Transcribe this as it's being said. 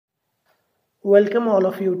Welcome all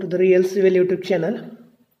of you to the Real Civil YouTube channel.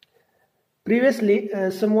 Previously,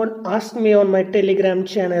 someone asked me on my Telegram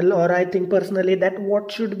channel, or I think personally, that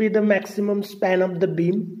what should be the maximum span of the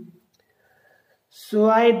beam. So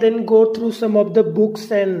I then go through some of the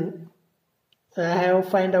books and I have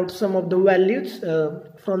find out some of the values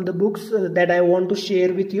from the books that I want to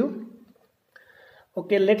share with you.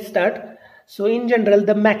 Okay, let's start. So in general,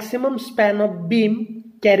 the maximum span of beam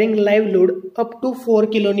carrying live load up to 4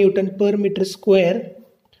 kilonewton per meter square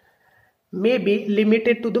may be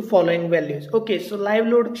limited to the following values. Okay, so live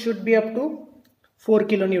load should be up to 4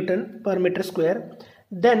 kilonewton per meter square.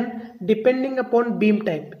 Then depending upon beam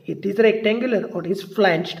type, it is rectangular or it is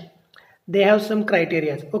flanged, they have some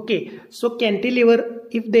criteria. Okay, so cantilever,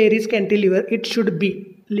 if there is cantilever, it should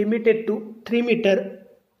be limited to 3 meter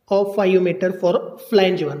or 5 meter for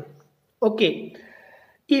flange one. Okay,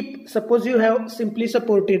 if suppose you have simply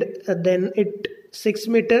supported, then it 6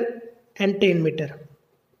 meter and 10 meter.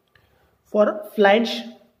 For flange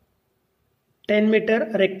 10 meter,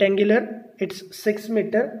 rectangular it's 6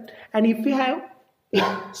 meter, and if you have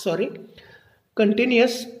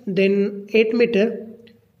continuous, then 8 meter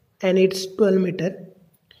and it's 12 meter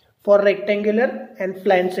for rectangular and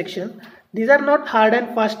flange section. These are not hard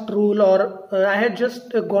and fast rule, or I have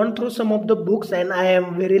just gone through some of the books and I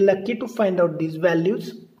am very lucky to find out these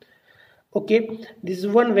values. Okay, this is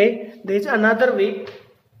one way. There is another way,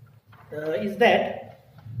 is that,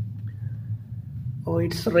 oh,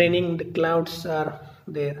 it's raining, the clouds are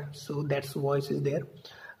there, so that's voice is there.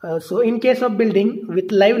 So in case of building with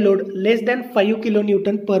live load less than 5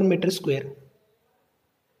 kilonewton per meter square,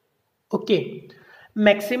 okay,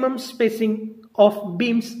 maximum spacing of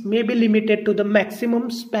beams may be limited to the maximum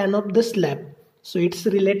span of the slab. So it's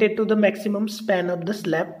related to the maximum span of the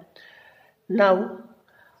slab. Now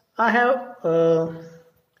I have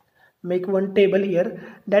make one table here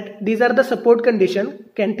that these are the support condition: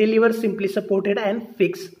 cantilever simply supported and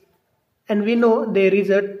fixed, and we know there is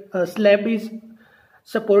a slab is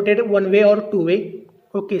supported one way or two way.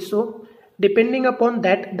 Okay, so depending upon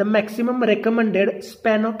that, the maximum recommended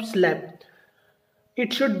span of slab,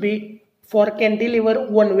 it should be for cantilever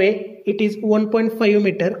one way it is 1.5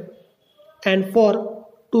 meter, and for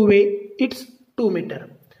two way it's 2 meter.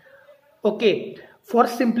 Okay, for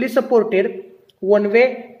simply supported one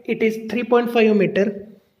way it is 3.5 meter,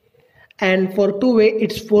 and for two way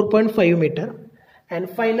it's 4.5 meter, and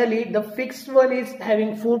finally the fixed one is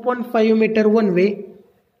having 4.5 meter one way,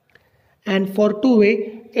 and for two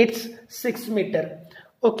way it's 6 meter.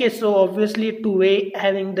 Okay, so obviously two way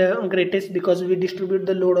having the greatest because we distribute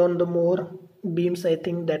the load on the more beams. I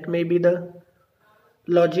think that may be the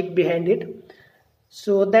logic behind it.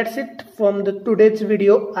 So that's it from the today's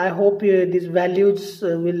video. I hope these values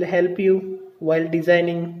will help you while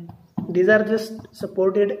designing. These are just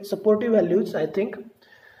supportive values, I think.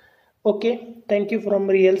 Okay, thank you from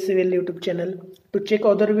Real Civil YouTube channel. To check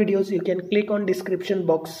other videos, you can click on description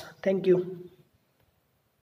box. Thank you.